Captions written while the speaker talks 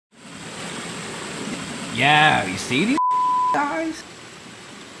Yeah, you see these guys?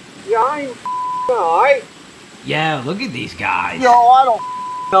 Yeah, I'm alright. Yeah, look at these guys. Yo, I don't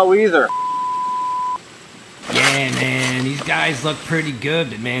know either. Yeah, man, these guys look pretty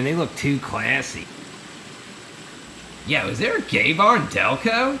good, but man, they look too classy. Yeah, was there a gay bar in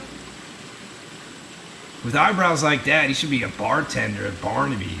Delco? With eyebrows like that, he should be a bartender at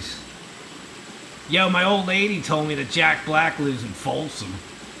Barnaby's. Yo, my old lady told me that Jack Black lives in Folsom.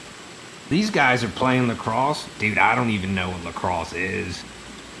 These guys are playing lacrosse? Dude, I don't even know what lacrosse is.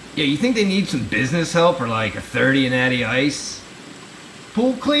 Yeah, you think they need some business help or like a 30 in Natty Ice?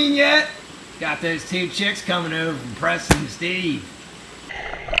 Pool clean yet? Got those two chicks coming over from Preston and Steve.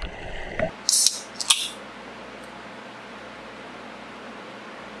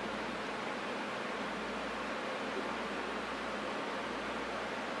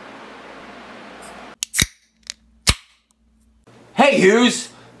 Hey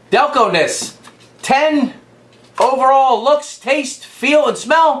Hughes, Delco-ness. 10 overall looks, taste, feel, and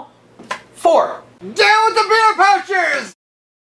smell. 4. Down with the beer!